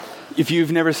If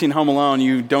you've never seen Home Alone,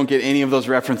 you don't get any of those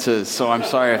references, so I'm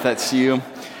sorry if that's you.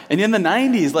 And in the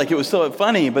 90s, it was so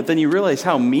funny, but then you realize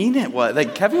how mean it was.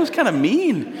 Kevin was kind of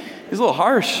mean. He was a little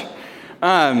harsh.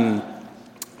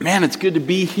 Man, it's good to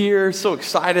be here. So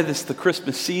excited. It's the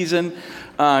Christmas season.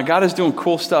 God is doing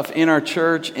cool stuff in our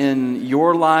church, in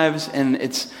your lives, and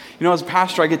it's, as a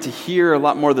pastor, I get to hear a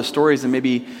lot more of the stories than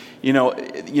maybe,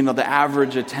 the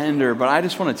average attender. But I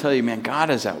just want to tell you, man, God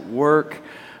is at work.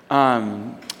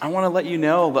 I want to let you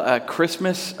know the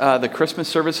Christmas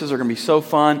services are going to be so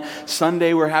fun.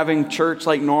 Sunday we're having church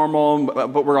like normal,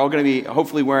 but we're all going to be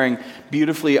hopefully wearing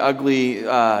beautifully ugly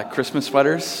Christmas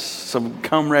sweaters. So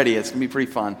come ready. It's going to be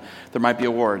pretty fun. There might be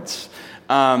awards.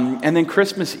 And then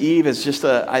Christmas Eve is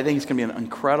I think it's going to be an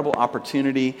incredible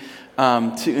opportunity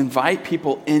to invite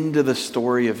people into the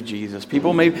story of Jesus.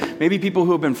 People, maybe people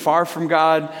who have been far from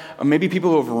God, or maybe people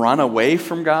who have run away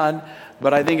from God.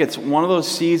 But I think it's one of those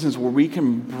seasons where we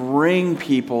can bring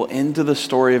people into the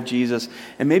story of Jesus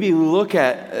and maybe look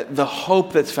at the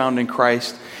hope that's found in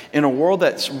Christ in a world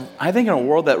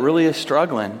that really is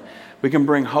struggling. We can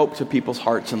bring hope to people's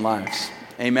hearts and lives.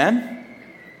 Amen?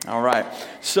 All right.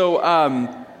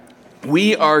 So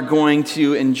we are going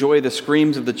to enjoy the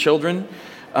screams of the children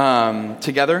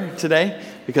together today,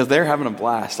 because they're having a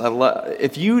blast.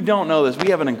 If you don't know this, we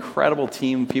have an incredible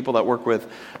team of people that work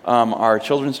with our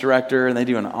children's director, and they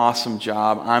do an awesome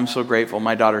job. I'm so grateful.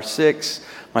 My daughter's 6,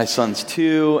 my son's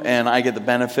 2, and I get the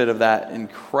benefit of that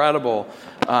incredible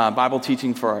Bible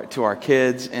teaching to our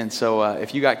kids. And so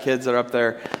if you got kids that are up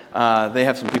there, they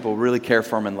have some people who really care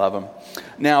for them and love them.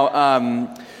 Now,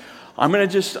 I'm going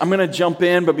to jump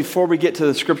in, but before we get to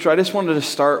the scripture, I just wanted to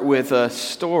start with a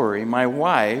story. My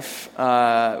wife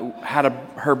had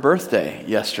her birthday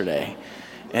yesterday,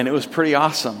 and it was pretty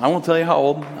awesome. I won't tell you how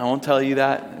old. I won't tell you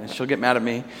that, and she'll get mad at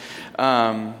me.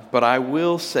 But I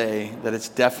will say that it's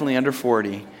definitely under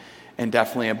 40 and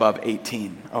definitely above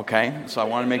 18, okay? So I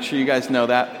want to make sure you guys know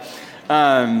that.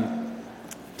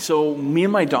 So me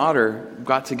and my daughter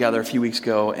got together a few weeks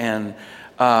ago, and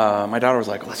my daughter was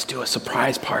like, let's do a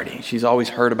surprise party. She's always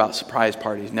heard about surprise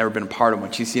parties, never been a part of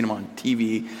one. She's seen them on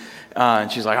TV.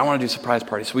 And she's like, I want to do a surprise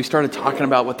party. So we started talking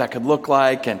about what that could look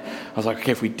like. And I was like,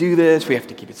 okay, if we do this, we have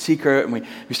to keep it secret. And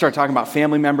we started talking about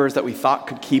family members that we thought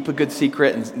could keep a good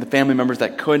secret and the family members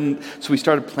that couldn't. So we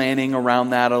started planning around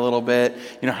that a little bit.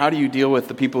 How do you deal with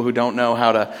the people who don't know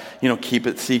how to, keep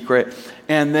it secret?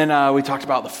 And then we talked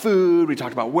about the food. We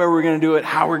talked about where we're going to do it,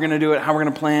 how we're going to do it, how we're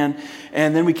going to plan.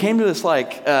 And then we came to this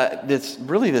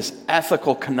this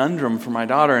ethical conundrum for my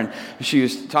daughter. And she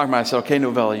was talking about, I said, okay,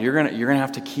 Novella, you're gonna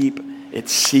have to keep it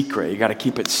secret. You got to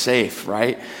keep it safe,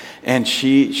 right? And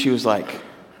she was like,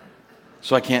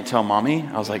 so I can't tell mommy?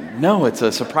 I was like, no, it's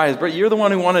a surprise. But you're the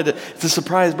one who wanted it. It's a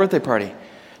surprise birthday party.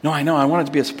 No, I know. I want it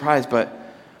to be a surprise, but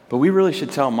we really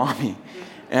should tell mommy.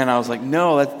 And I was like,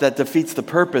 no, that defeats the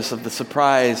purpose of the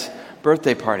surprise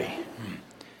birthday party.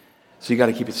 So you got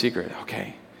to keep it secret.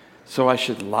 Okay. So I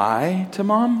should lie to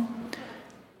mom?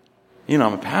 I'm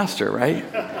a pastor, right?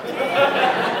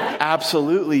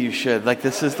 Absolutely you should.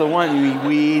 This is the one.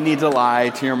 We need to lie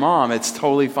to your mom. It's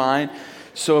totally fine.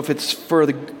 So if it's for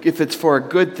a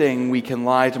good thing, we can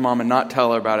lie to mom and not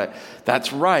tell her about it.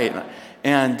 That's right.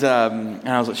 And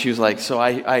she was like, so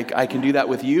I can do that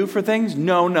with you for things?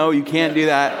 No, you can't do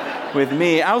that with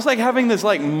me. I was having this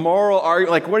moral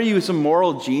argument. What are you, some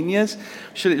moral genius?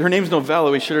 Her name's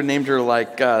Novella. We should have named her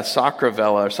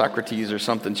Socravella or Socrates or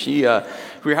something. We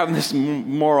were having this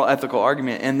moral ethical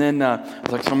argument. And then I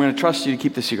was like, so I'm going to trust you to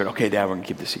keep the secret. Okay, Dad, we're going to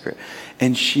keep the secret.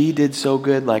 And she did so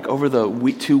good. Over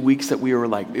the 2 weeks that we were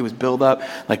it was build up.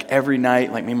 Every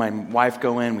night, me and my wife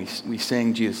go in, we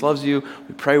sing Jesus Loves You,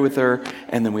 we pray with her,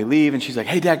 and then we leave. And she's like,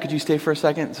 hey, Dad, could you stay for a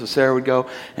second? So Sarah would go,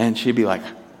 and she'd be like,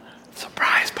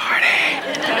 surprise party.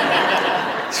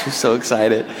 She was so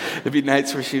excited. It'd be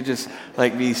nights where she'd just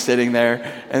be sitting there,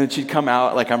 and then she'd come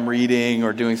out I'm reading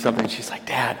or doing something. She's like,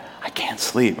 Dad, I can't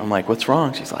sleep. I'm like, what's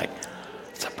wrong? She's like,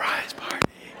 surprise party.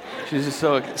 She was just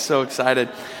so excited.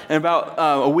 And about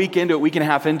a week and a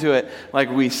half into it,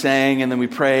 we sang and then we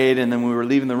prayed and then we were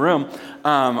leaving the room.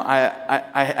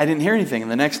 I didn't hear anything.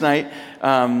 And the next night,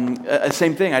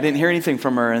 same thing. I didn't hear anything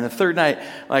from her. And the third night,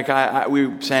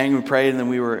 we sang, we prayed, and then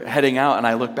we were heading out. And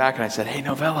I looked back and I said, hey,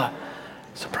 Novella,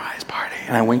 surprise party.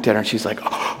 And I winked at her and she's like,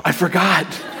 oh, I forgot.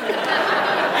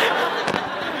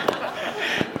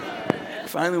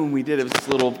 Finally, when we did, it was this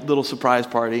little surprise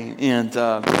party. And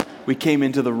we came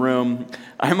into the room.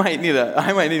 I might need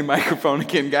a microphone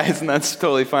again, guys, and that's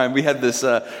totally fine. We had this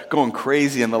going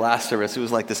crazy in the last service. It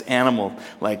was like this animal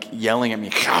like yelling at me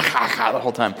the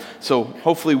whole time. So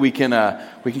hopefully we can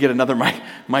get another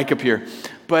mic up here.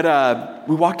 But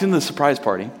we walked into the surprise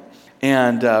party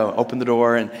and opened the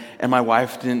door, and my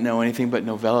wife didn't know anything, but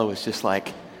Novella was just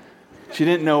like, she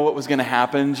didn't know what was going to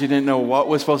happen. She didn't know what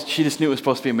was she just knew it was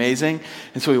supposed to be amazing.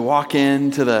 And so we walk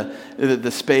into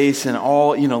the space, and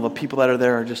all, the people that are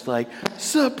there are just like,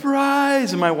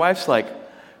 surprise! And my wife's like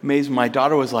amazed. My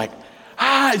daughter was like,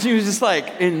 ah! She was just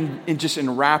like just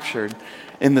enraptured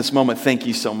in this moment. Thank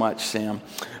you so much, Sam.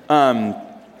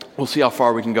 We'll see how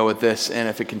far we can go with this, and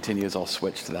if it continues, I'll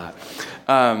switch to that.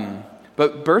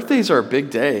 But birthdays are a big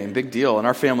day and big deal. In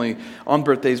our family, on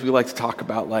birthdays, we like to talk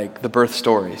about like the birth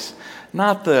stories.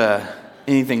 Not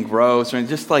anything gross, or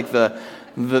just like the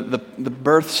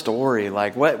birth story,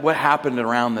 like what happened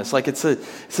around this. Like it's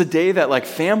a day that like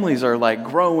families are like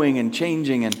growing and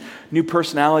changing, and new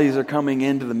personalities are coming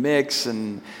into the mix.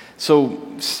 And so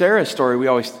Sarah's story, we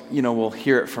always, we'll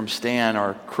hear it from Stan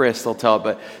or Chris, they'll tell it,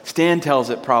 but Stan tells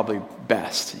it probably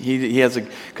best. He has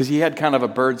because he had kind of a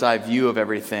bird's eye view of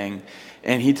everything,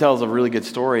 and he tells a really good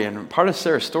story. And part of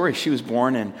Sarah's story, she was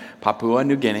born in Papua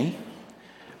New Guinea,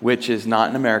 which is not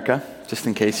in America, just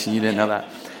in case you didn't know that.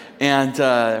 And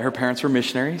her parents were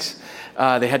missionaries.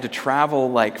 They had to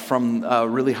travel like from a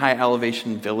really high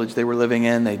elevation village they were living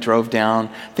in. They drove down,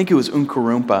 I think it was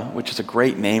Umkarumpa, which is a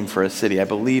great name for a city. I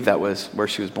believe that was where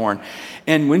she was born.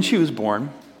 And when she was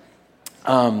born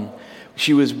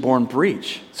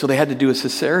breech. So they had to do a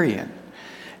cesarean.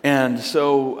 And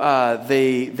so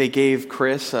they gave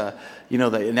Chris, they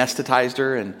anesthetized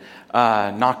her and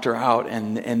knocked her out.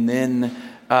 And then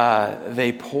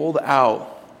they pulled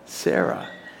out Sarah.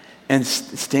 And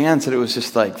Stan said it was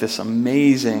just like this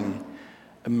amazing,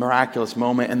 miraculous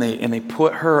moment. And they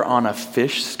put her on a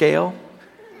fish scale,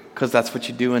 because that's what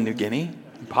you do in New Guinea,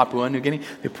 Papua New Guinea.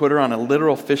 They put her on a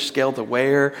literal fish scale to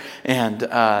weigh her.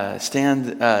 And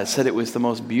Stan said it was the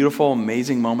most beautiful,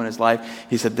 amazing moment in his life.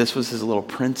 He said this was his little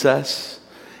princess.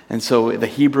 And so the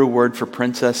Hebrew word for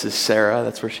princess is Sarah.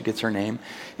 That's where she gets her name.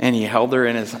 And he held her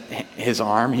in his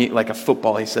arm, like a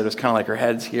football. He said it was kind of like her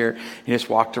head's here. He just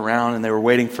walked around, and they were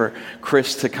waiting for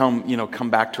Chris to come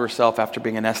back to herself after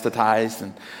being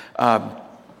anesthetized.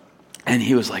 And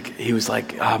he was like,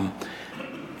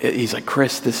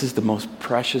 Chris, this is the most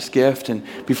precious gift. And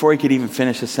before he could even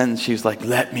finish the sentence, she was like,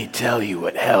 let me tell you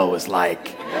what hell was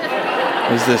like.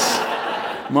 It was this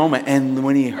moment. And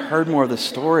when he heard more of the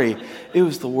story, it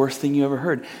was the worst thing you ever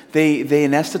heard. They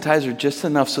anesthetized her just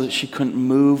enough so that she couldn't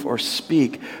move or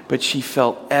speak, but she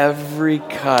felt every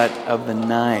cut of the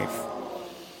knife.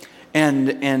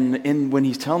 And when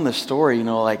he's telling this story,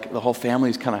 like the whole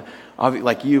family's kind of,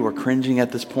 like you were cringing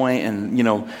at this point,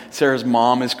 and Sarah's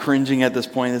mom is cringing at this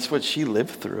point. That's what she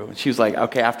lived through. And she was like,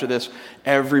 okay, after this,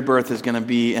 every birth is going to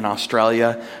be in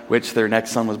Australia, which their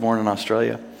next son was born in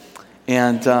Australia.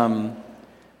 And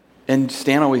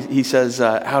Stan always, he says,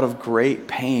 out of great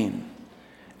pain,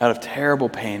 out of terrible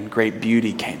pain, great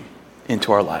beauty came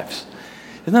into our lives.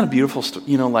 Isn't that a beautiful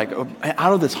story?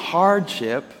 Out of this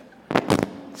hardship,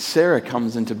 Sarah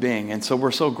comes into being. And so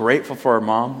we're so grateful for our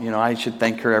mom. I should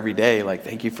thank her every day. Like,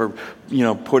 thank you for,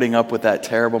 putting up with that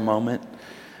terrible moment.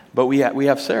 But we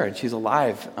have Sarah, and she's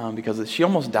alive because she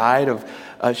almost died of,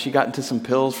 she got into some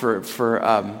pills for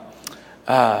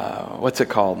what's it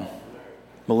called?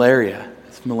 Malaria.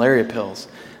 It's malaria pills.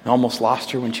 And almost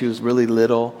lost her when she was really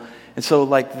little. And so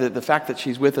like the fact that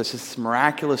she's with us is this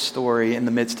miraculous story in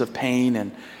the midst of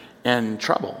pain and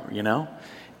trouble,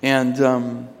 And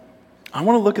I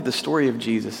want to look at the story of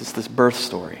Jesus. It's this birth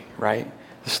story, right?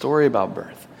 The story about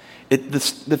birth.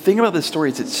 The thing about this story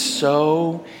is it's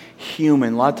so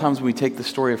human. A lot of times when we take the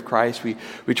story of Christ, we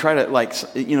try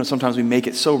to sometimes we make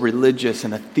it so religious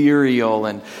and ethereal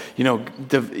and,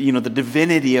 the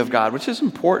divinity of God, which is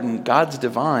important. God's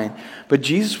divine. But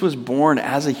Jesus was born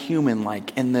as a human,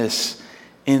 like in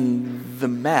the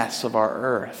mess of our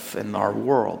earth and our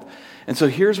world. And so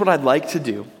here's what I'd like to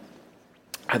do.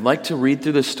 I'd like to read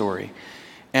through this story,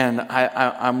 and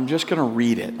I'm just going to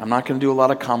read it. I'm not going to do a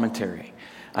lot of commentary.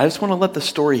 I just want to let the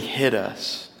story hit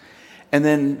us. And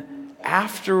then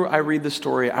after I read the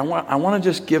story, I want to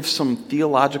just give some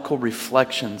theological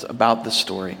reflections about the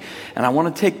story. And I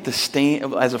want to take the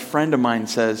stain, as a friend of mine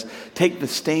says, take the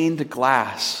stained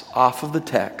glass off of the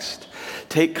text.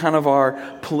 Take kind of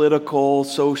our political,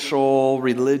 social,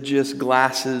 religious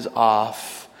glasses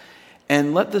off.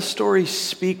 And let the story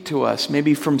speak to us,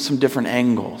 maybe from some different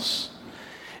angles.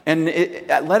 And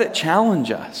let it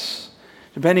challenge us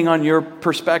Depending on your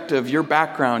perspective, your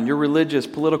background, your religious,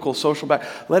 political, social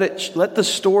background, let the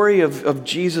story of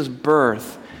Jesus'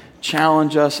 birth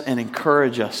challenge us and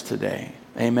encourage us today.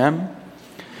 Amen?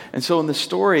 And so in the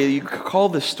story, you could call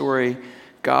this story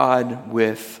God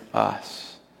with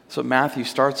us. So Matthew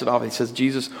starts it off. He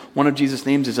says one of Jesus'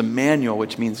 names is Emmanuel,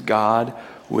 which means God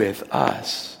with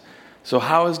us. So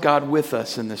how is God with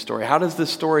us in this story? How does this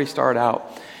story start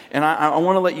out? And I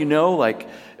want to let you know,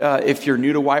 if you're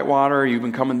new to Whitewater, you've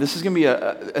been coming, this is going to be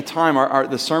a time,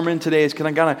 the sermon today is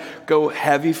going to go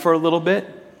heavy for a little bit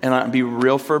and be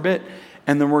real for a bit.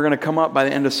 And then we're going to come up by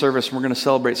the end of service and we're going to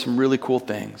celebrate some really cool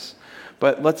things.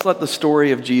 But let's let the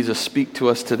story of Jesus speak to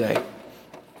us today.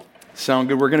 Sound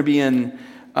good? We're going to be in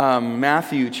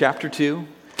Matthew chapter 2.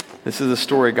 This is the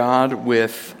story, God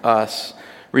with us.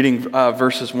 Reading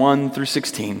verses 1 through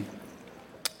 16.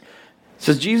 It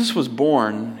says, Jesus was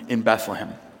born in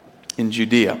Bethlehem, in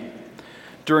Judea,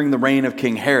 during the reign of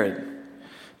King Herod.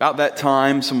 About that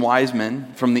time, some wise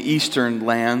men from the eastern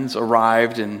lands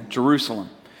arrived in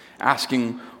Jerusalem,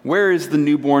 asking, "Where is the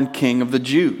newborn king of the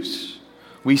Jews?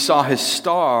 We saw his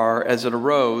star as it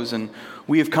arose, and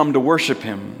we have come to worship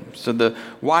him." So the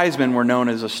wise men were known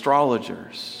as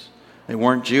astrologers. They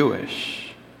weren't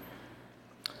Jewish.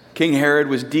 King Herod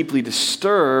was deeply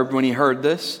disturbed when he heard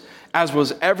this, as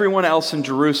was everyone else in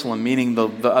Jerusalem, meaning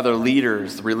the other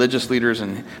leaders, the religious leaders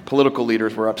and political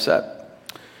leaders were upset.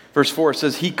 Verse 4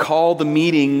 says, he called the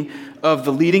meeting of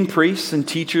the leading priests and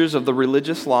teachers of the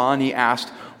religious law, and he asked,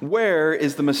 "Where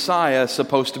is the Messiah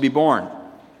supposed to be born?"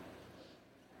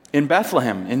 "In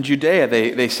Bethlehem, in Judea,"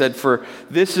 they said, "for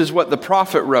this is what the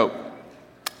prophet wrote.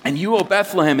 And you, O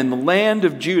Bethlehem, in the land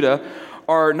of Judah,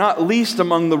 are not least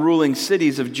among the ruling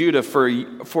cities of Judah, for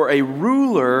a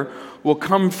ruler will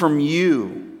come from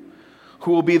you,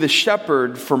 who will be the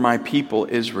shepherd for my people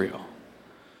Israel."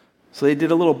 So they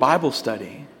did a little Bible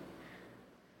study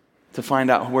to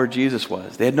find out where Jesus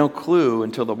was. They had no clue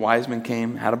until the wise men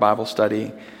came, had a Bible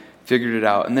study, figured it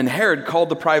out. And then Herod called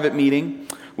the private meeting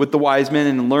with the wise men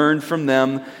and learned from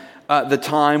them the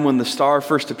time when the star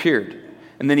first appeared.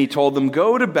 And then he told them,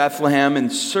 "Go to Bethlehem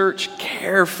and search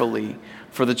carefully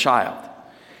for the child.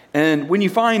 And when you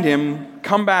find him,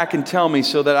 come back and tell me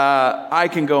so that I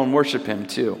can go and worship him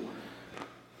too."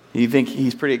 You think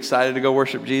he's pretty excited to go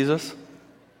worship Jesus?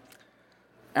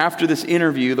 After this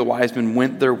interview, the wise men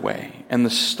went their way, and the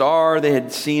star they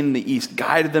had seen in the east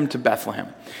guided them to Bethlehem.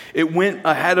 It went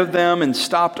ahead of them and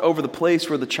stopped over the place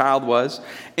where the child was.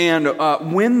 And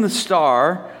when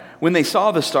they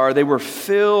saw the star, they were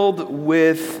filled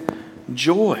with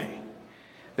joy.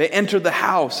 They entered the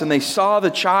house and they saw the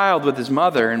child with his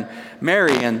mother and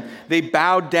Mary, and they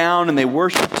bowed down and they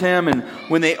worshiped him. And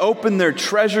when they opened their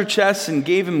treasure chests and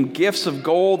gave him gifts of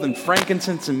gold and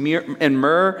frankincense and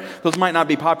myrrh, those might not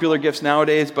be popular gifts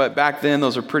nowadays, but back then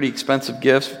those are pretty expensive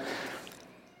gifts.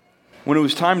 When it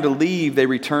was time to leave, they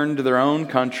returned to their own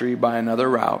country by another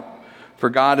route, for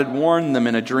God had warned them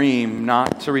in a dream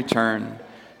not to return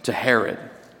to Herod.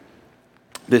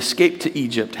 The escape to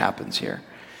Egypt happens here.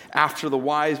 After the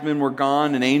wise men were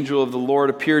gone, an angel of the Lord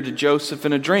appeared to Joseph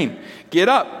in a dream. "Get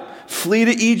up, flee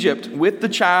to Egypt with the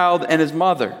child and his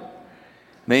mother."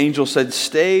 The angel said,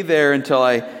 "Stay there until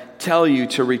I tell you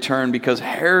to return, because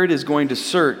Herod is going to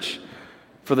search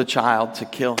for the child to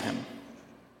kill him."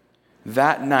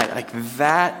 That night,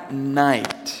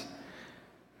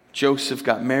 Joseph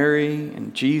got Mary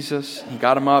and Jesus. He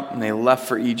got him up and they left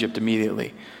for Egypt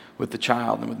immediately with the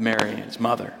child and with Mary and his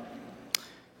mother.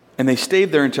 And they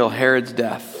stayed there until Herod's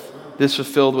death. This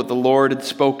fulfilled what the Lord had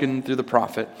spoken through the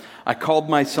prophet. "I called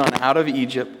my son out of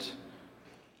Egypt."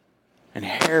 And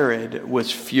Herod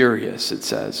was furious, it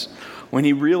says, when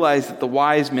he realized that the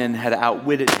wise men had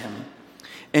outwitted him.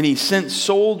 And he sent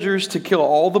soldiers to kill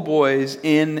all the boys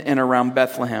in and around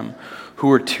Bethlehem who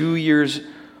were 2 years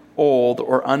old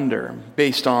or under,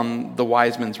 based on the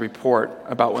wise men's report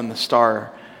about when the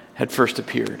star had first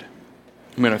appeared.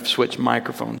 I'm going to switch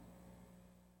microphones.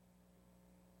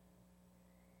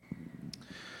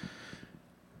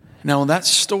 Now, that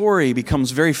story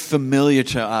becomes very familiar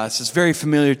to us. It's very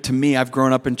familiar to me. I've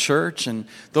grown up in church, and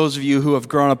those of you who have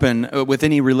grown up with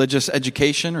any religious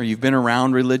education or you've been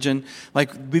around religion,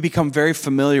 we become very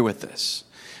familiar with this.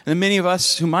 And then many of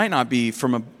us who might not be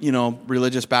from a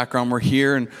religious background, we're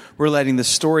here and we're letting this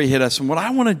story hit us. And what I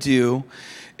want to do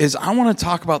is I want to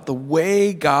talk about the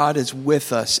way God is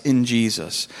with us in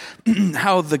Jesus.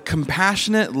 How the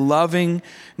compassionate, loving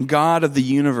God of the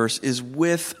universe is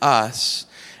with us.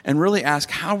 And really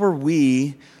ask, how are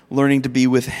we learning to be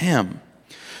with him?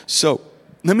 So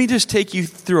let me just take you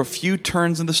through a few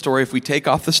turns in the story. If we take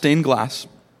off the stained glass,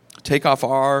 take off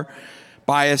our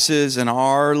biases and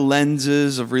our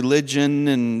lenses of religion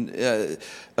and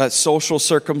social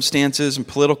circumstances and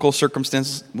political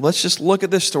circumstances. Let's just look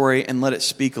at this story and let it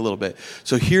speak a little bit.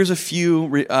 So here's a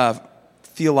few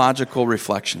theological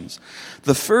reflections.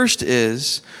 The first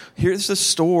is, here's a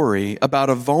story about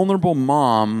a vulnerable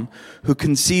mom who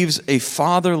conceives a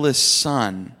fatherless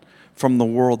son from the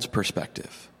world's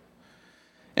perspective.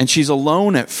 And she's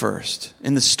alone at first.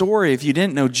 In the story, if you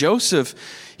didn't know, Joseph,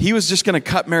 he was just going to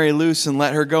cut Mary loose and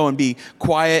let her go and be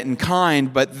quiet and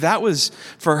kind. But that was,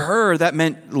 for her, that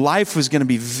meant life was going to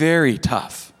be very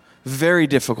tough, very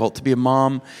difficult to be a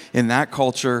mom in that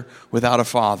culture without a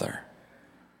father.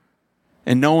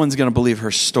 And no one's going to believe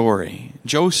her story.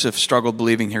 Joseph struggled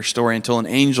believing her story until an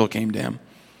angel came to him.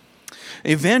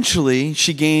 Eventually,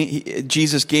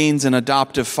 Jesus gains an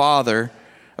adoptive father,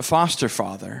 a foster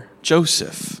father,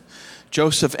 Joseph.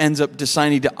 Joseph ends up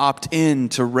deciding to opt in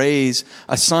to raise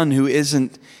a son who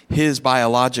isn't his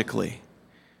biologically.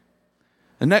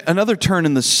 Another turn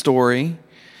in the story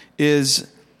is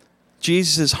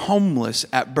Jesus is homeless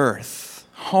at birth.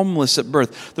 Homeless at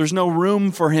birth. There's no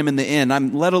room for him in the inn,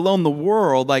 let alone the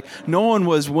world. Like, no one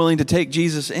was willing to take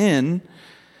Jesus in.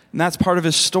 And that's part of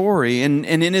his story. And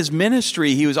in his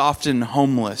ministry, he was often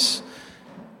homeless.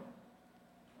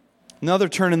 Another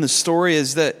turn in the story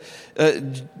is that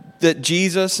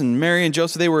Jesus and Mary and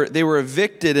Joseph, they were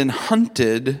evicted and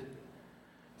hunted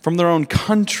from their own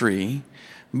country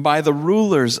by the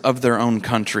rulers of their own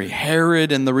country,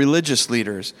 Herod and the religious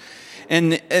leaders.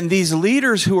 And these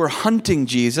leaders who were hunting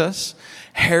Jesus,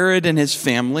 Herod and his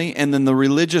family, and then the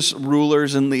religious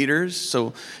rulers and leaders,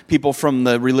 so people from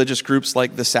the religious groups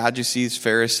like the Sadducees,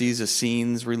 Pharisees,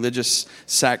 Essenes, religious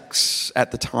sects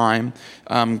at the time,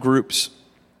 groups.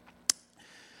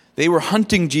 They were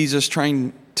hunting Jesus,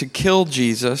 trying to kill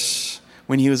Jesus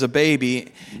when he was a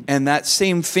baby. And that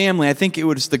same family, I think it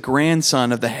was the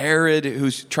grandson of the Herod who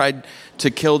tried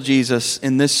to kill Jesus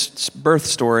in this birth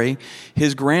story.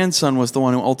 His grandson was the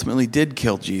one who ultimately did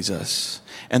kill Jesus.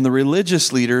 And the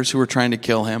religious leaders who were trying to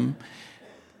kill him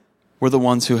were the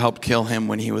ones who helped kill him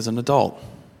when he was an adult.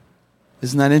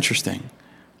 Isn't that interesting?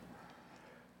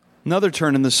 Another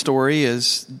turn in the story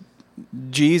is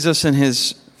Jesus and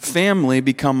his family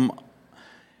become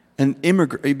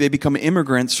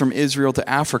immigrants from Israel to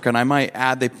Africa. And I might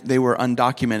add they were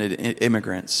undocumented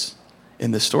immigrants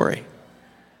in this story.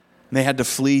 And they had to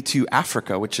flee to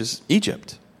Africa, which is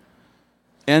Egypt.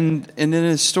 And in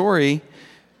his story,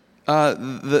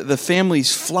 the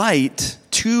family's flight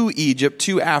to Egypt,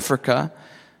 to Africa,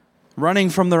 running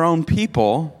from their own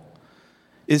people,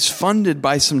 is funded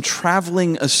by some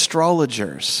traveling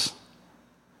astrologers.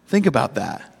 Think about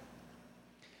that.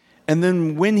 And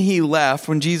then when he left,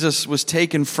 when Jesus was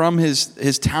taken from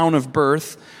his town of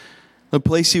birth, the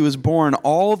place he was born,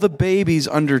 all the babies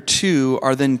under 2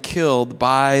 are then killed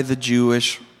by the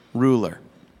Jewish ruler.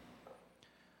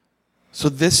 So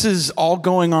this is all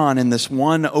going on in this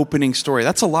one opening story.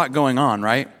 That's a lot going on,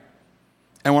 right?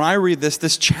 And when I read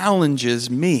this challenges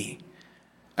me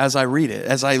as I read it,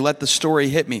 as I let the story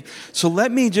hit me. So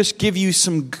let me just give you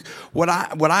what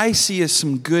I see as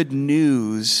some good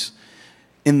news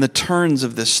in the turns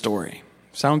of this story.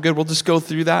 Sound good? We'll just go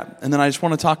through that. And then I just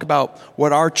want to talk about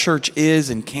what our church is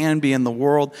and can be in the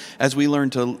world as we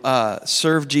learn to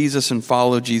serve Jesus and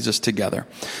follow Jesus together.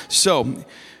 So,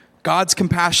 God's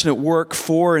compassionate work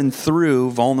for and through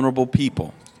vulnerable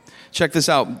people. Check this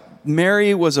out.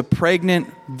 Mary was a pregnant,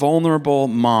 vulnerable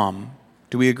mom.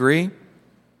 Do we agree?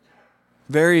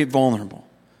 Very vulnerable.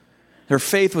 Her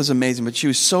faith was amazing, but she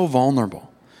was so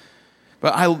vulnerable.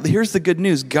 But here's the good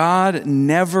news. God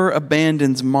never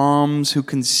abandons moms who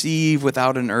conceive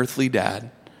without an earthly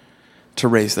dad to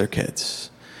raise their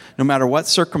kids. No matter what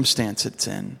circumstance it's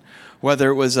in.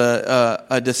 Whether it was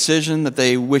a decision that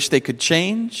they wish they could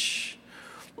change,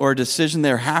 or a decision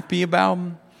they're happy about,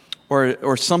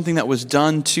 or something that was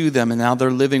done to them and now they're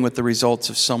living with the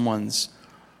results of someone's,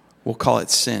 we'll call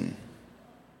it sin.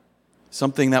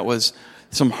 Something that was,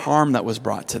 some harm that was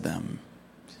brought to them.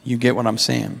 You get what I'm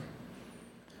saying?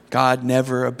 God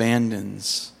never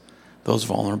abandons those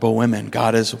vulnerable women.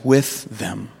 God is with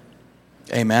them.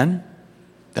 Amen?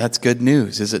 That's good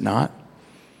news, is it not?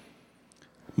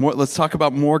 Let's talk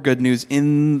about more good news.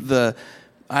 I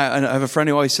have a friend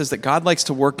who always says that God likes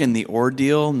to work in the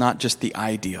ordeal, not just the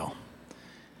ideal.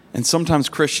 And sometimes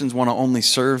Christians want to only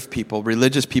serve people.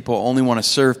 Religious people only want to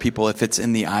serve people if it's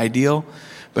in the ideal.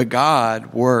 But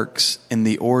God works in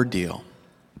the ordeal.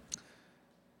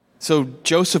 So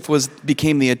Joseph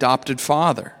became the adopted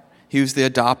father. He was the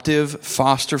adoptive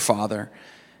foster father,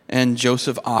 and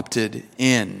Joseph opted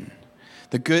in.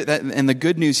 The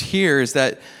good news here is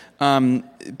that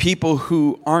people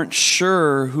who aren't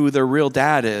sure who their real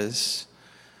dad is,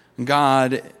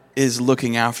 God is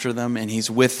looking after them, and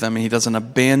he's with them, and he doesn't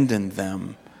abandon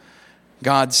them.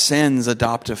 God sends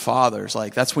adoptive fathers.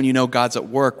 Like, that's when you know God's at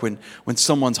work, when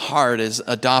someone's heart is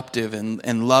adoptive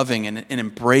and loving and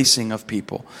embracing of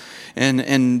people.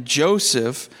 And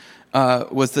Joseph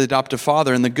was the adoptive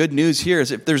father. And the good news here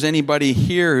is, if there's anybody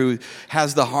here who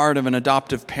has the heart of an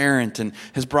adoptive parent and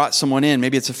has brought someone in,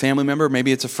 maybe it's a family member,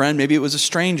 maybe it's a friend, maybe it was a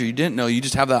stranger you didn't know, you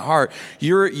just have that heart.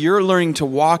 You're learning to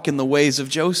walk in the ways of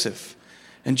Joseph.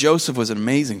 And Joseph was an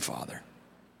amazing father.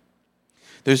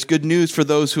 There's good news for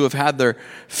those who have had their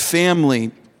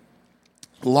family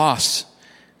lost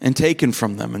and taken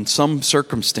from them in some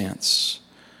circumstance.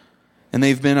 And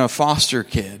they've been a foster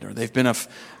kid, or they've been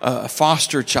a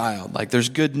foster child. Like, there's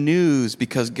good news,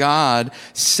 because God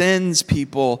sends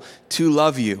people to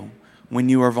love you when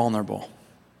you are vulnerable.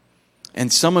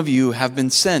 And some of you have been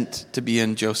sent to be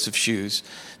in Joseph's shoes,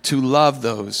 to love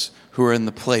those who are in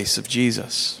the place of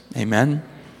Jesus. Amen?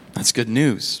 That's good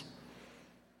news.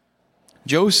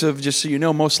 Joseph, just so you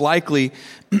know, most likely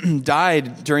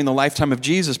died during the lifetime of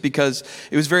Jesus, because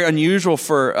it was very unusual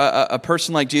for a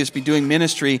person like Jesus to be doing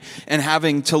ministry and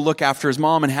having to look after his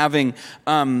mom, and having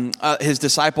his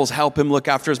disciples help him look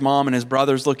after his mom, and his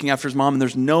brothers looking after his mom, and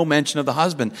there's no mention of the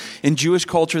husband. In Jewish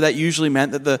culture, that usually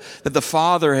meant that the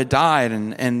father had died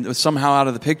and was somehow out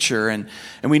of the picture. And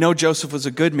we know Joseph was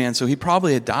a good man, so he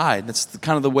probably had died. That's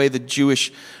kind of the way the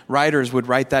Jewish writers would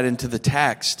write that into the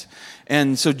text.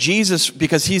 And so Jesus,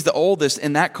 because he's the oldest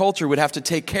in that culture, would have to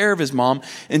take care of his mom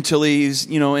until he's,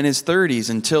 in his 30s,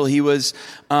 until he was,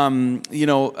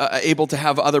 able to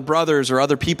have other brothers or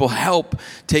other people help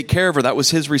take care of her. That was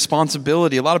his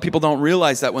responsibility. A lot of people don't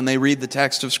realize that when they read the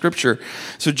text of Scripture.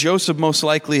 So Joseph most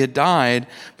likely had died,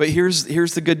 but here's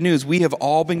the good news. We have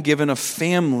all been given a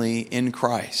family in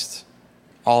Christ.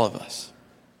 All of us.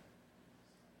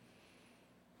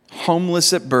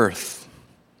 Homeless at birth.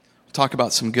 Talk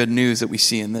about some good news that we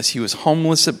see in this. He was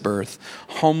homeless at birth,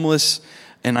 homeless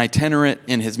and itinerant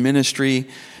in his ministry.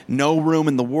 No room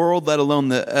in the world, let alone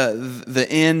the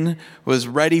inn, was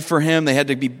ready for him.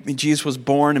 Jesus was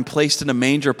born and placed in a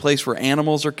manger, a place where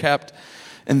animals are kept.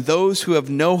 And those who have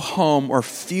no home or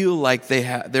feel like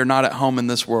they're not at home in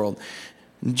this world,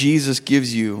 Jesus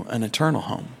gives you an eternal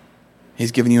home.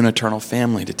 He's given you an eternal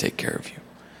family to take care of you.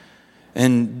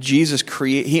 And Jesus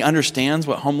he understands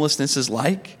what homelessness is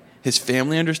like. His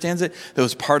family understands it. That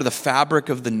was part of the fabric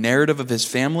of the narrative of his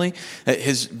family.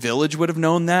 His village would have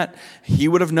known that. He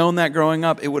would have known that growing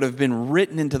up. It would have been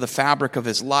written into the fabric of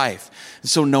his life.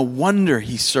 So no wonder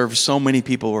he served so many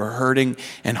people who are hurting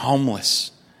and homeless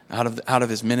out of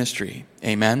his ministry.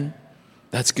 Amen?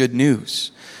 That's good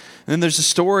news. And then there's a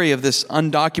story of this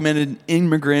undocumented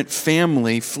immigrant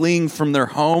family fleeing from their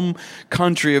home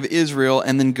country of Israel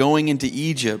and then going into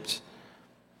Egypt,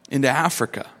 into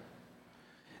Africa.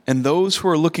 And those who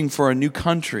are looking for a new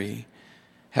country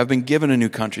have been given a new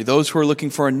country. Those who are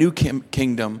looking for a new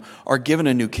kingdom are given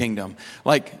a new kingdom.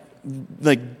 Like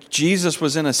Jesus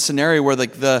was in a scenario where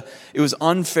it was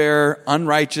unfair,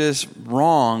 unrighteous,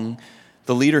 wrong,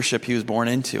 the leadership he was born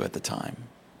into at the time.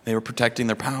 They were protecting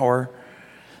their power.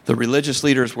 The religious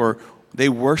leaders they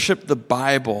worshiped the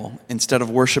Bible instead of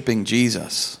worshiping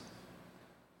Jesus.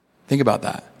 Think about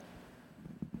that.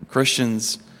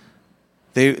 Christians,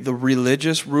 the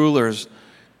religious rulers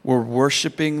were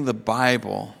worshiping the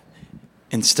Bible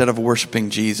instead of worshiping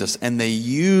Jesus. And they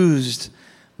used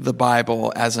the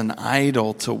Bible as an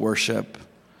idol to worship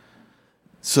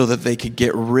so that they could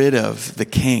get rid of the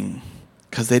king,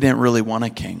 because they didn't really want a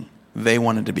king. They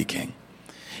wanted to be king.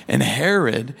 And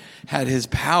Herod had his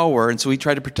power, and so he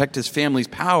tried to protect his family's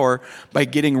power by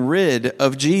getting rid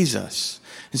of Jesus.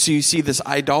 And so you see this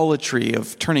idolatry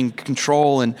of turning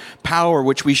control and power,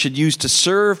 which we should use to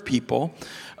serve people,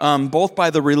 both by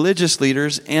the religious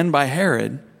leaders and by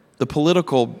Herod, the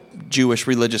political Jewish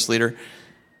religious leader.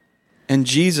 And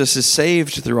Jesus is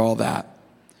saved through all that.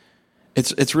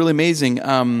 It's really amazing.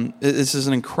 This is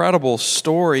an incredible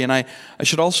story. And I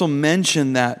should also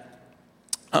mention that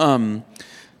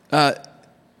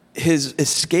his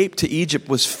escape to Egypt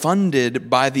was funded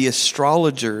by the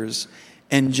astrologers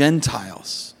and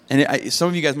Gentiles. And some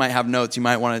of you guys might have notes. You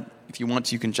might want to, if you want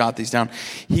to, you can jot these down.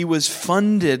 He was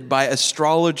funded by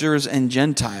astrologers and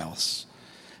Gentiles.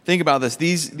 Think about this.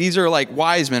 These are like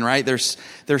wise men, right?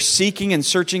 They're seeking and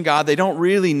searching God. They don't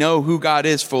really know who God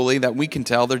is fully, that we can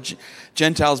tell.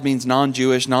 Gentiles means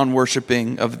non-Jewish,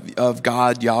 non-worshiping of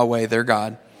God, Yahweh, their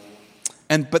God.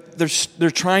 But they're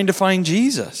trying to find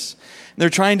Jesus. They're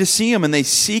trying to see him, and they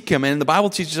seek him. And the Bible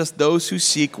teaches us those who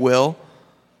seek will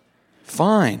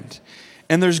find.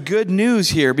 And there's good news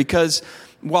here, because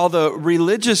while the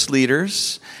religious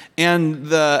leaders and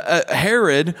the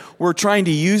Herod were trying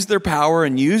to use their power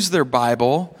and use their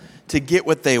Bible to get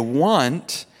what they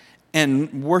want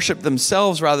and worship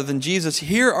themselves rather than Jesus,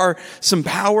 here are some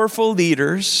powerful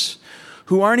leaders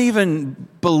who aren't even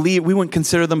we wouldn't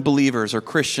consider them believers or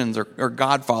Christians or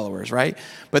God followers, right?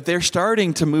 But they're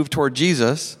starting to move toward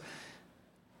Jesus.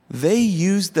 They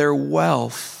use their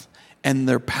wealth and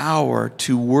their power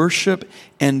to worship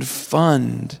and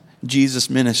fund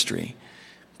Jesus' ministry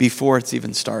before it's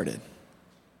even started.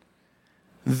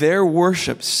 Their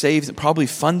worship probably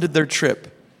funded their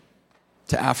trip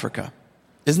to Africa.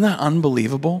 Isn't that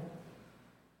unbelievable?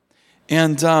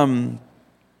 And,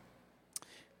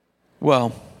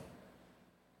 well,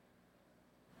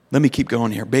 let me keep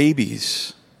going here.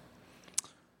 Babies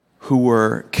who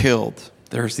were killed.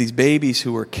 There's these babies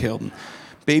who were killed.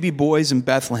 Baby boys in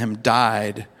Bethlehem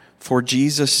died for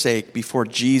Jesus' sake before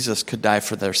Jesus could die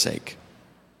for their sake.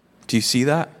 Do you see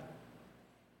that?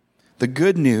 The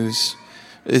good news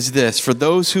is this: for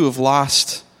those who have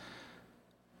lost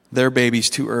their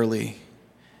babies too early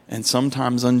and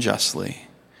sometimes unjustly,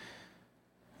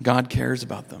 God cares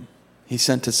about them. He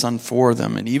sent his son for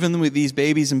them. And even with these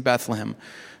babies in Bethlehem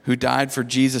who died for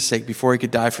Jesus' sake before he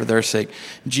could die for their sake,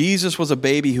 Jesus was a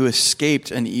baby who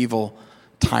escaped an evil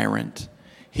tyrant.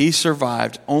 He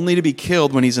survived only to be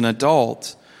killed when he's an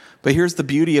adult. But here's the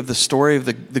beauty of the story of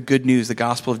the good news, the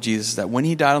gospel of Jesus, is that when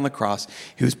he died on the cross,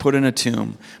 he was put in a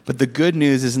tomb. But the good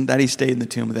news isn't that he stayed in the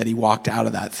tomb, but that he walked out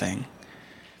of that thing.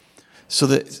 So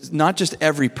that not just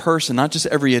every person, not just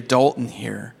every adult in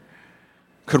here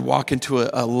could walk into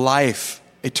a life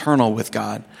eternal with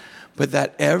God, but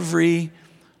that every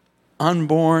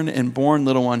unborn and born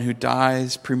little one who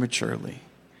dies prematurely,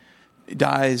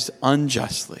 dies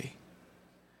unjustly,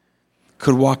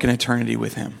 could walk in eternity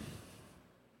with him.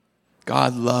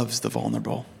 God loves the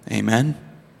vulnerable. Amen?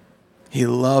 He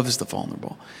loves the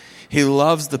vulnerable. He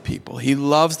loves the people. He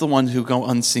loves the ones who go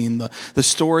unseen, the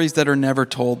stories that are never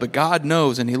told, but God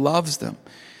knows and he loves them.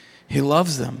 He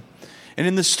loves them. And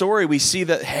in the story, we see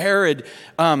that Herod,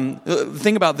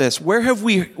 think about this. Where have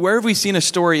we seen a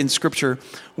story in Scripture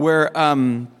where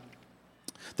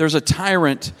there's a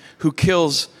tyrant who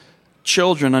kills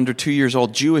children under 2 years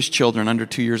old, Jewish children under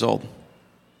 2 years old?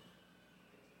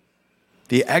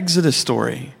 The Exodus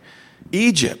story,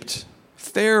 Egypt,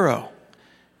 Pharaoh.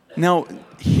 Now,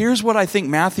 here's what I think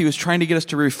Matthew is trying to get us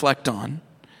to reflect on.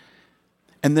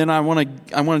 And then I want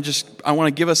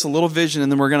to give us a little vision,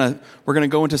 and then we're gonna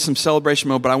go into some celebration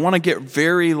mode. But I want to get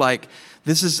very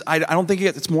this is. I don't think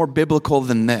it's more biblical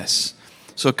than this.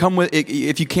 So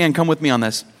if you can, come with me on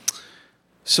this.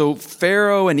 So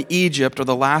Pharaoh and Egypt are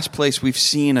the last place we've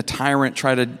seen a tyrant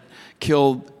try to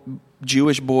kill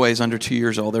Jewish boys under 2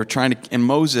 years old. They're trying to, and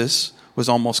Moses was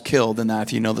almost killed in that,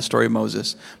 if you know the story of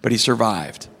Moses, but he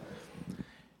survived.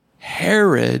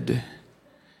 Herod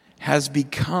has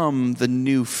become the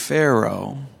new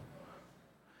Pharaoh.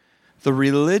 The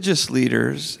religious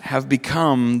leaders have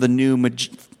become the new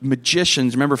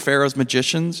magicians. Remember Pharaoh's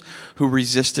magicians who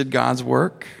resisted God's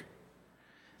work?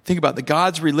 Think about the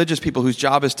God's religious people whose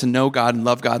job is to know God and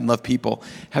love people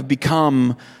have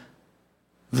become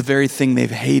the very thing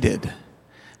they've hated.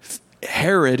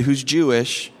 Herod, who's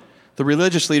Jewish, the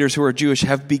religious leaders who are Jewish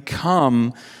have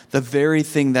become the very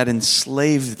thing that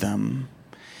enslaved them.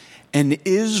 And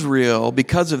Israel,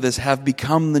 because of this, have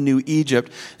become the new Egypt.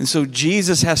 And so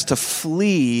Jesus has to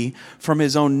flee from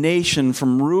his own nation,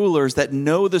 from rulers that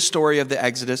know the story of the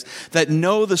Exodus, that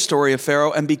know the story of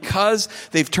Pharaoh. And because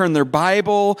they've turned their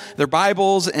Bibles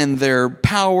and their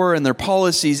power and their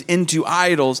policies into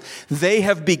idols, they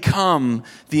have become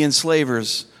the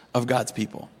enslavers of God's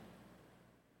people.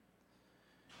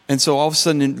 And so all of a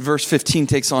sudden in verse 15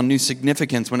 takes on new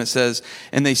significance when it says,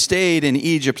 and they stayed in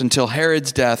Egypt until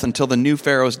Herod's death, until the new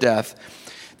Pharaoh's death.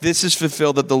 This is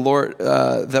fulfilled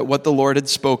that what the Lord had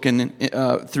spoken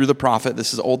through the prophet.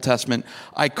 This is Old Testament.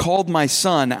 I called my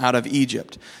son out of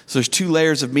Egypt. So there's two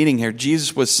layers of meaning here.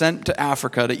 Jesus was sent to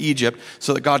Africa, to Egypt,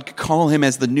 so that God could call him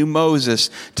as the new Moses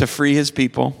to free his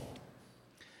people.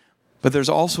 But there's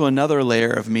also another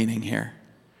layer of meaning here.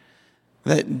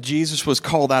 That Jesus was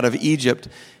called out of Egypt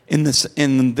in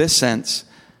this sense.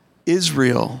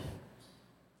 Israel,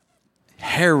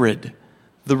 Herod,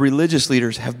 the religious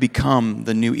leaders have become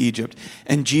the new Egypt.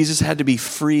 And Jesus had to be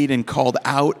freed and called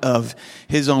out of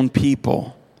his own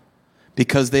people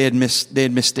because they had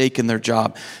mistaken their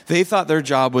job. They thought their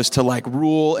job was to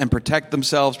rule and protect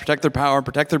themselves, protect their power,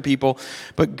 protect their people.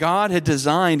 But God had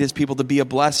designed his people to be a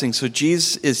blessing. So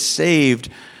Jesus is saved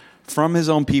from his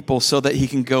own people so that he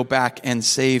can go back and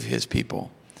save his people.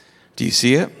 Do you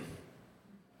see it?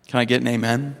 Can I get an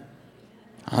amen?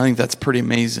 I think that's pretty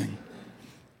amazing.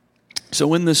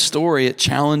 So in this story, it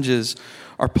challenges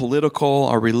our political,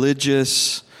 our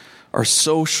religious, our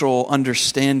social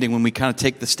understanding when we kind of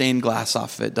take the stained glass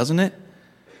off of it, doesn't it?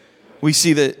 We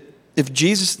see that if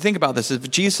Jesus, think about this, if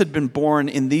Jesus had been born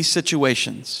in these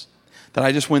situations that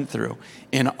I just went through,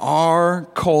 in our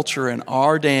culture, in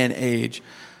our day and age,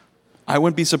 I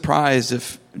wouldn't be surprised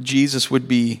if Jesus would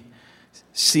be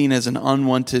seen as an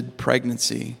unwanted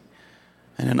pregnancy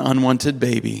and an unwanted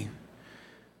baby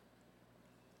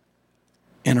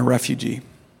and a refugee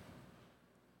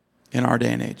in our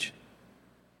day and age.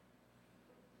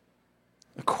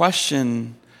 The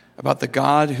question about the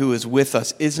God who is with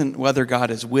us isn't whether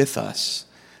God is with us.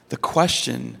 The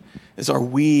question is, are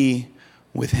we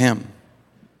with him?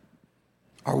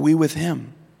 Are we with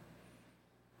him?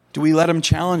 Do we let him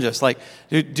challenge us? Like,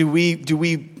 do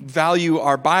we value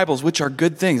our Bibles, which are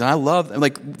good things? I love,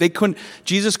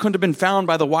 Jesus couldn't have been found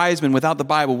by the wise men without the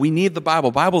Bible. We need the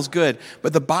Bible. Bible's good,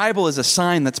 but the Bible is a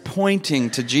sign that's pointing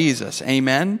to Jesus.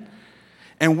 Amen?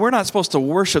 And we're not supposed to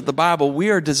worship the Bible.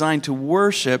 We are designed to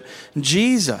worship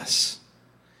Jesus.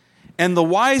 And the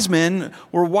wise men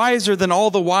were wiser than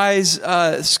all the wise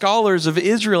scholars of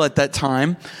Israel at that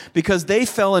time because they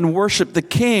fell and worshiped the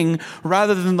king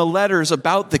rather than the letters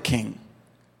about the king.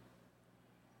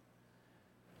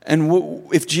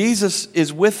 And if Jesus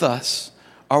is with us,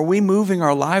 are we moving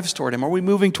our lives toward him? Are we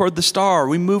moving toward the star? Are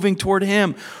we moving toward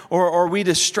him? Or are we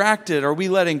distracted? Are we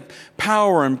letting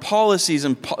power and policies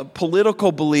and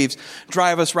political beliefs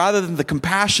drive us rather than the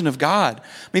compassion of God?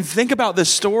 I mean, think about this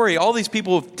story. All these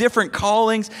people with different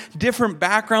callings, different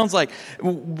backgrounds, like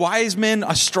wise men,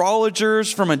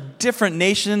 astrologers from a different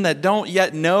nation that don't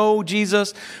yet know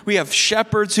Jesus. We have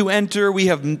shepherds who enter. We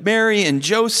have Mary and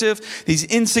Joseph, these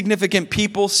insignificant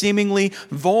people, seemingly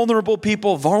vulnerable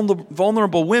people,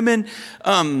 vulnerable women,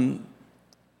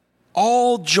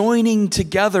 all joining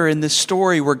together in this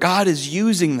story where God is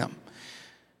using them.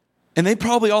 And they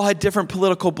probably all had different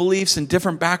political beliefs and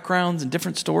different backgrounds and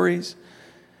different stories.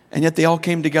 And yet they all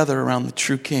came together around the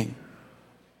true King.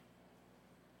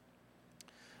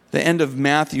 The end of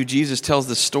Matthew, Jesus tells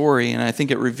the story, and I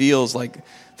think it reveals like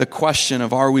the question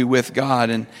of, are we with God?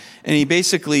 And he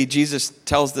basically, Jesus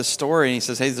tells this story, and he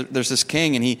says, hey, there's this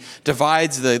king, and he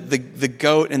divides the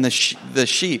goat and the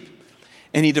sheep.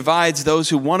 And he divides those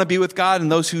who want to be with God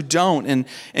and those who don't.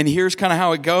 And here's kind of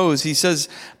how it goes. He says,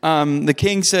 the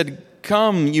king said,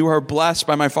 come, you are blessed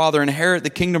by my Father, inherit the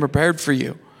kingdom prepared for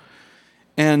you.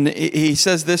 And he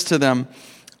says this to them,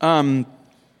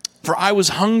 for I was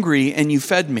hungry and you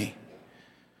fed me.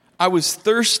 I was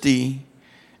thirsty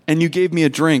and you gave me a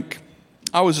drink.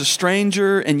 I was a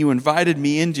stranger and you invited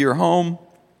me into your home.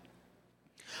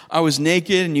 I was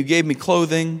naked and you gave me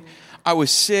clothing. I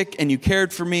was sick and you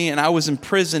cared for me, and I was in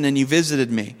prison and you visited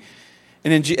me.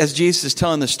 And as Jesus is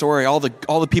telling the story, all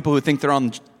the people who think they're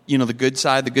on the good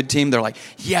side, the good team, they're like,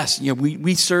 yes,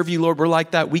 we serve you, Lord. We're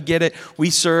like that. We get it.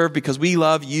 We serve because we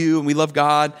love you and we love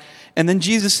God. And then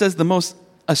Jesus says the most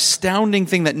astounding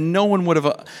thing that no one would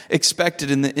have expected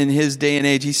in his day and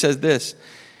age. He says this,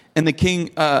 and the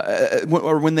king,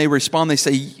 or when they respond, they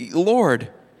say, Lord,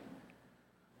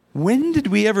 when did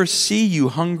we ever see you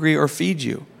hungry or feed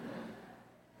you?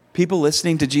 People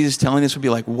listening to Jesus telling this would be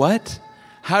like, what?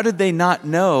 How did they not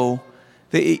know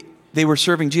they were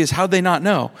serving Jesus? How did they not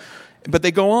know? But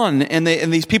they go on, and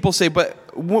these people say, but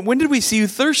when did we see you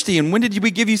thirsty, and when did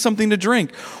we give you something to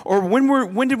drink? Or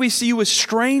when did we see you a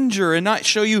stranger and not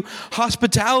show you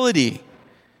hospitality?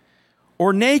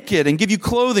 Or naked and give you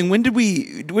clothing? When did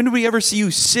we ever see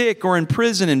you sick or in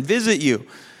prison and visit you?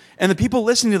 And the people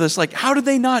listening to this, like, how did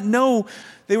they not know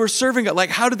they were serving God? Like,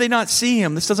 how did they not see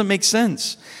him? This doesn't make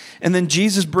sense. And then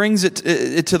Jesus brings it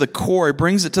to the core. He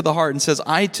brings it to the heart and says,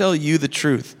 I tell you the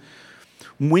truth.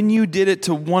 When you did it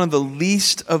to one of the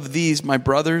least of these, my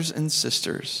brothers and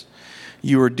sisters,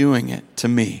 you are doing it to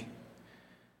me.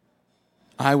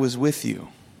 I was with you.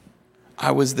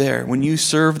 I was there. When you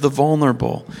serve the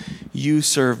vulnerable, you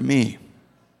serve me.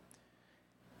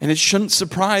 And it shouldn't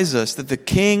surprise us that the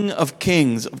King of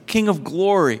Kings, King of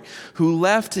Glory, who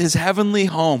left his heavenly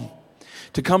home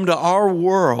to come to our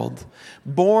world,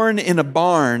 born in a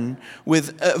barn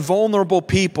with vulnerable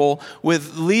people,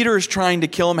 with leaders trying to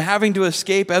kill him, having to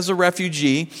escape as a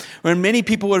refugee, when many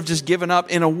people would have just given up,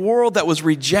 in a world that was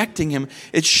rejecting him,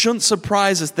 it shouldn't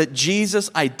surprise us that Jesus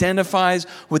identifies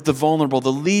with the vulnerable,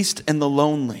 the least and the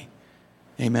lonely.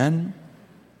 Amen?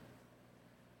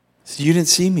 So you didn't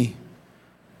see me,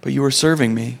 but you were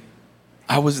serving me.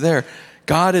 I was there.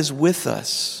 God is with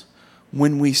us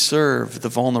when we serve the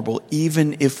vulnerable,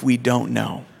 even if we don't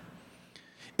know.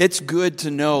 It's good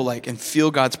to know and feel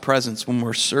God's presence when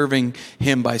we're serving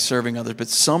him by serving others. But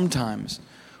sometimes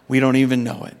we don't even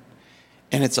know it.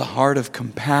 And it's a heart of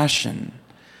compassion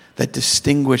that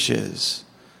distinguishes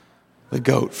the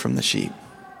goat from the sheep.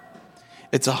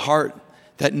 It's a heart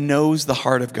that knows the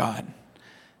heart of God.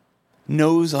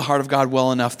 Knows the heart of God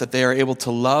well enough that they are able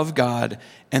to love God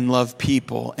and love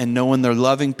people, and know when they're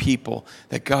loving people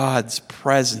that God's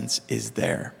presence is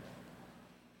there.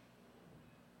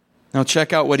 Now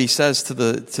check out what he says to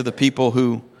the people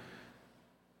who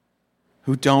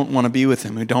don't want to be with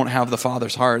him, who don't have the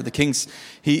Father's heart. The king's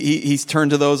he's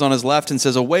turned to those on his left and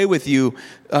says, "Away with you,"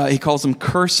 he calls them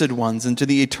cursed ones, "into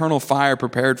the eternal fire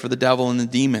prepared for the devil and the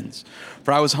demons.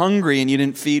 For I was hungry and you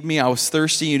didn't feed me. I was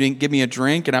thirsty and you didn't give me a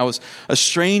drink. And I was a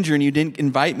stranger and you didn't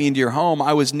invite me into your home.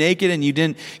 I was naked and you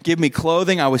didn't give me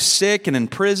clothing. I was sick and in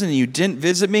prison and you didn't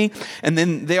visit me." And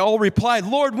then they all replied,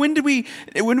 "Lord, when did we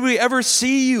ever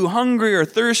see you hungry or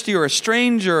thirsty or a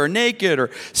stranger or naked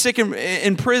or sick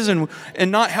in prison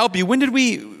and not help you? When did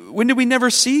we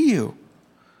never see you?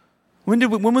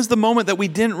 When was the moment that we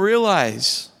didn't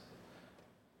realize?"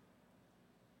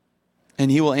 And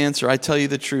he will answer, "I tell you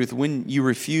the truth, when you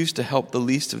refuse to help the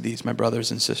least of these, my brothers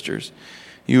and sisters,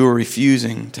 you are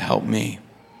refusing to help me."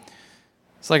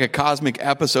 It's like a cosmic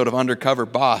episode of Undercover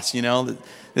Boss,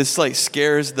 This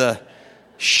scares the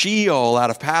Sheol out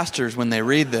of pastors when they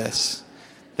read this.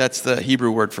 That's the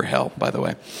Hebrew word for hell, by the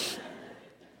way.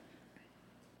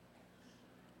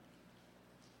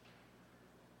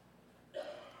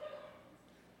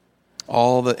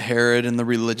 All that Herod and the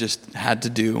religious had to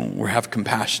do were have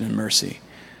compassion and mercy.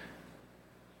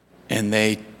 And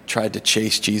they tried to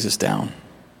chase Jesus down.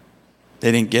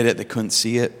 They didn't get it. They couldn't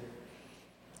see it.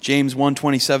 James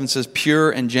 1:27 says,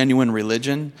 "Pure and genuine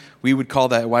religion," we would call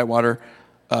that Whitewater,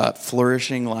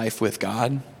 flourishing life with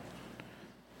God.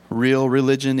 Real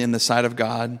religion in the sight of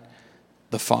God,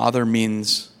 the Father,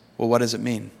 means, well, what does it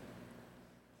mean?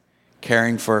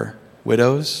 Caring for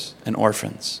widows and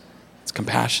orphans. It's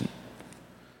compassion.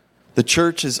 The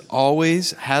church has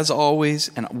always,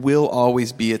 and will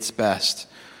always be its best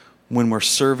when we're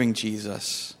serving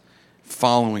Jesus,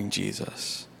 following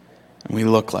Jesus, and we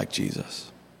look like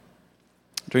Jesus.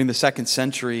 During the 2nd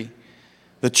century,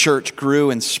 the church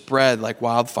grew and spread like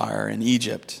wildfire in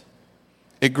Egypt.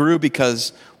 It grew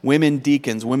because women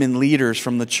deacons, women leaders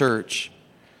from the church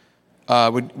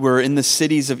were in the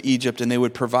cities of Egypt, and they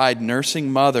would provide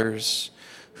nursing mothers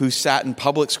who sat in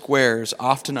public squares,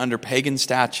 often under pagan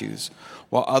statues,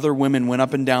 while other women went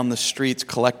up and down the streets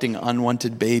collecting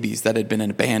unwanted babies that had been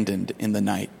abandoned in the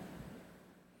night.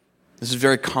 This is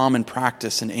very common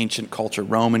practice in ancient culture,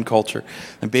 Roman culture.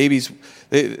 And babies,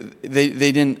 they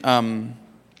didn't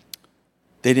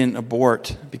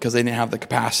abort because they didn't have the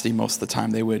capacity most of the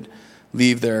time. They would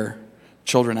leave their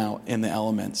children out in the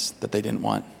elements that they didn't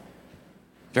want.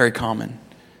 Very common.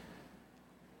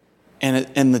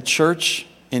 And the church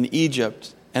in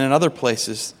Egypt and in other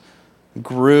places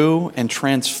grew and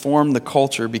transformed the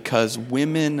culture because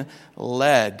women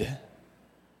led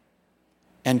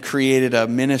and created a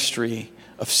ministry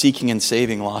of seeking and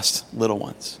saving lost little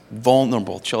ones,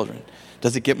 vulnerable children.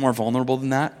 Does it get more vulnerable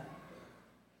than that?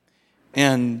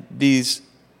 And these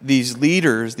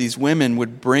leaders, these women,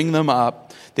 would bring them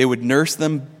up. They would nurse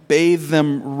them, bathe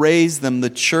them, raise them. The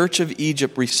church of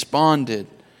Egypt responded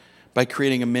by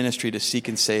creating a ministry to seek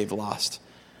and save lost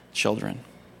children.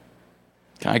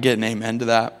 Can I get an amen to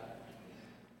that?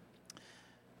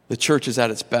 The church is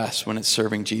at its best when it's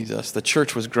serving Jesus. The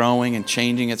church was growing and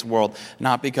changing its world,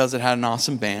 not because it had an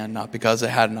awesome band, not because it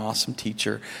had an awesome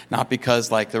teacher, not because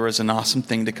there was an awesome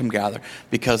thing to come gather,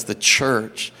 because the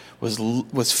church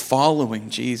was following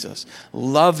Jesus,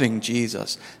 loving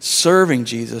Jesus, serving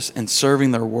Jesus, and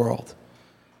serving their world.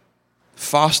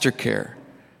 Foster care,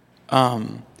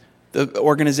 the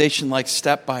organization like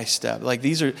Step by Step,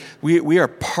 these are we are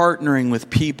partnering with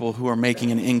people who are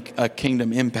making a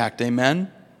kingdom impact. Amen.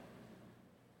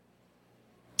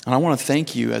 And I want to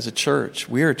thank you as a church.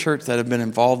 We are a church that have been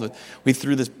involved we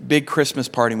threw this big Christmas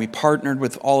party, and we partnered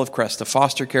with Olive Crest, a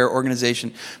foster care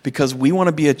organization, because we want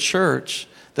to be a church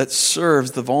that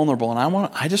serves the vulnerable. And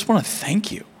I just want to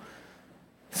thank you.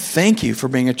 Thank you for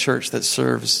being a church that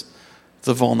serves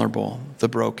the vulnerable, the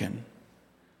broken.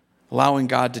 Allowing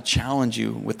God to challenge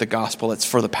you with the gospel. It's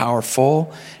for the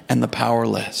powerful and the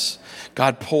powerless.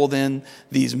 God pulled in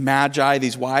these magi,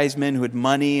 these wise men who had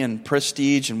money and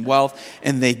prestige and wealth,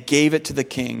 and they gave it to the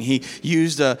king. He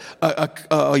used a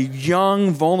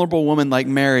young, vulnerable woman like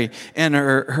Mary and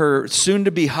her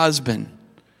soon-to-be husband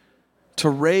to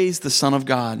raise the Son of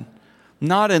God,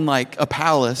 not in a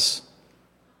palace,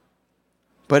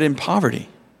 but in poverty.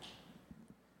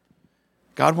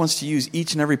 God wants to use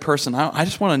each and every person. I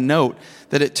just want to note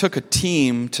that it took a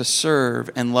team to serve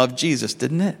and love Jesus,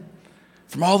 didn't it?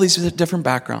 From all these different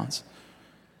backgrounds.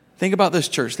 Think about this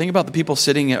church. Think about the people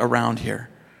sitting around here.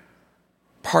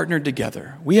 Partnered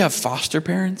together. We have foster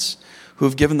parents who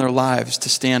have given their lives to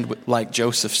stand like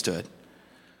Joseph stood.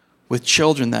 With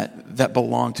children that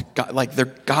belong to God, like they're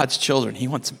God's children. He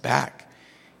wants them back.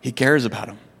 He cares about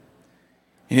them.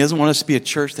 And he doesn't want us to be a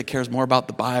church that cares more about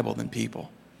the Bible than people.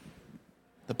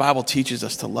 The Bible teaches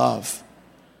us to love.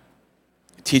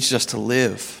 It teaches us to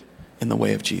live in the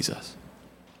way of Jesus.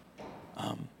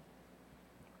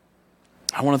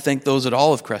 I want to thank those at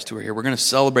Olive Crest who are here. We're going to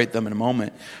celebrate them in a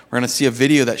moment. We're going to see a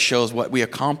video that shows what we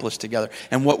accomplished together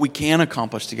and what we can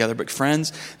accomplish together. But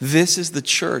friends, this is the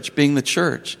church being the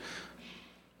church.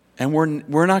 And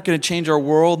we're not going to change our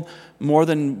world more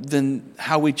than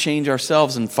how we change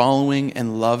ourselves in following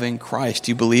and loving Christ.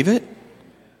 Do you believe it?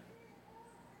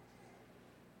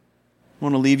 I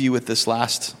want to leave you with this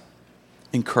last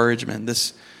encouragement.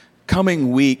 This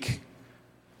coming week,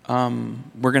 we're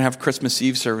going to have Christmas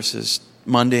Eve services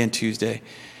Monday and Tuesday.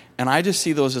 And I just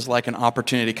see those as like an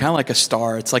opportunity, kind of like a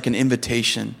star. It's like an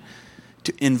invitation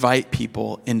to invite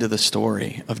people into the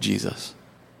story of Jesus.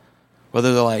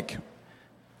 Whether they're like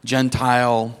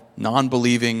Gentile,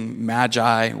 non-believing,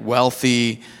 magi,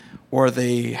 wealthy, or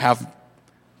they have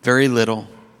very little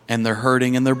and they're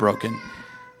hurting and they're broken.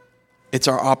 It's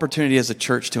our opportunity as a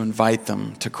church to invite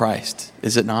them to Christ.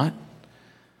 Is it not?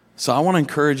 So I want to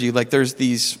encourage you, like there's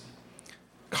these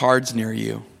cards near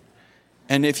you.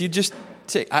 And if you just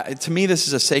take, to me, this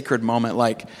is a sacred moment,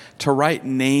 like to write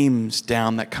names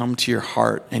down that come to your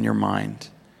heart and your mind.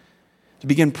 To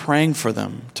begin praying for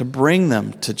them, to bring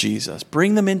them to Jesus.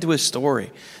 Bring them into his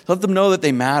story. Let them know that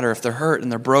they matter if they're hurt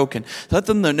and they're broken. Let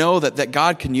them know that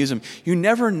God can use them. You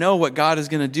never know what God is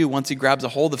going to do once he grabs a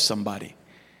hold of somebody.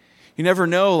 You never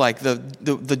know, like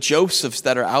the Josephs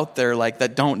that are out there, like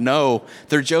that don't know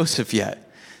they're Joseph yet.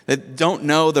 That don't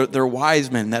know they're wise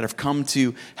men that have come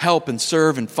to help and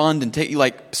serve and fund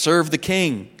and serve the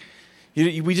king.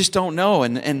 We just don't know.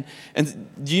 And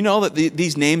do you know that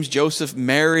these names, Joseph,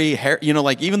 Mary,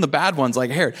 like even the bad ones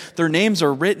like Herod, their names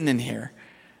are written in here.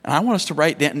 And I want us to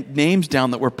write names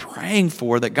down that we're praying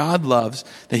for, that God loves,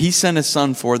 that he sent his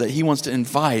son for, that he wants to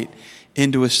invite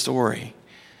into his story.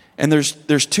 And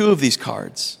there's two of these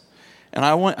cards. And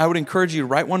I would encourage you to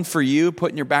write one for you,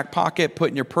 put in your back pocket, put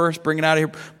in your purse, bring it out of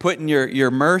here, put in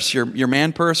your purse, your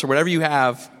man purse, or whatever you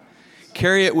have.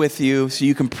 Carry it with you so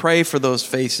you can pray for those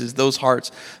faces, those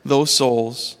hearts, those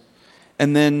souls.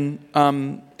 And then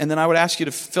I would ask you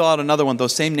to fill out another one,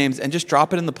 those same names, and just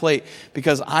drop it in the plate,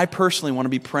 because I personally want to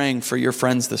be praying for your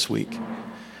friends this week.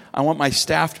 I want my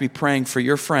staff to be praying for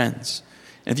your friends.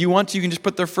 And if you want to, you can just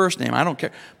put their first name. I don't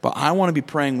care. But I want to be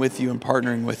praying with you and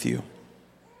partnering with you.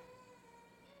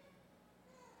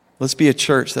 Let's be a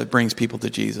church that brings people to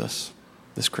Jesus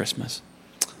this Christmas.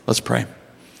 Let's pray.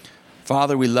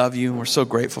 Father, we love you. We're so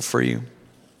grateful for you.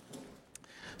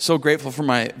 So grateful for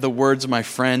the words of my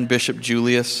friend, Bishop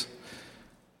Julius.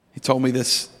 He told me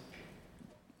this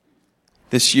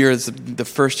year is the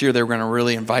first year they were going to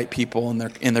really invite people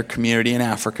in their community in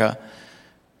Africa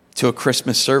to a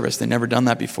Christmas service. They'd never done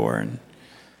that before. And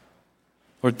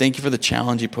Lord, thank you for the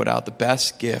challenge you put out. The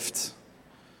best gift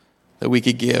that we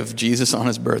could give Jesus on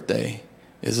his birthday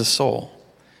is a soul.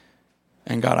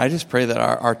 And God, I just pray that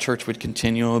our church would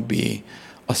continually be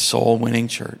a soul-winning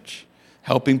church,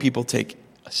 helping people take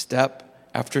a step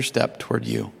after step toward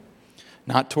you,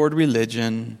 not toward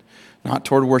religion, not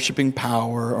toward worshiping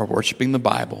power or worshiping the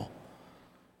Bible,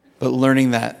 but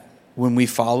learning that when we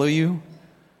follow you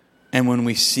and when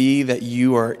we see that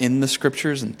you are in the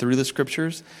scriptures and through the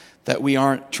scriptures, that we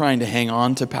aren't trying to hang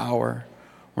on to power.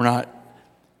 We're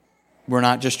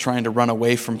not just trying to run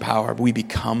away from power. We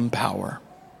become power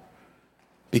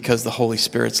because the Holy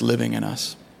Spirit's living in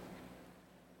us.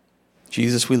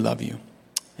 Jesus, we love you.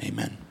 Amen.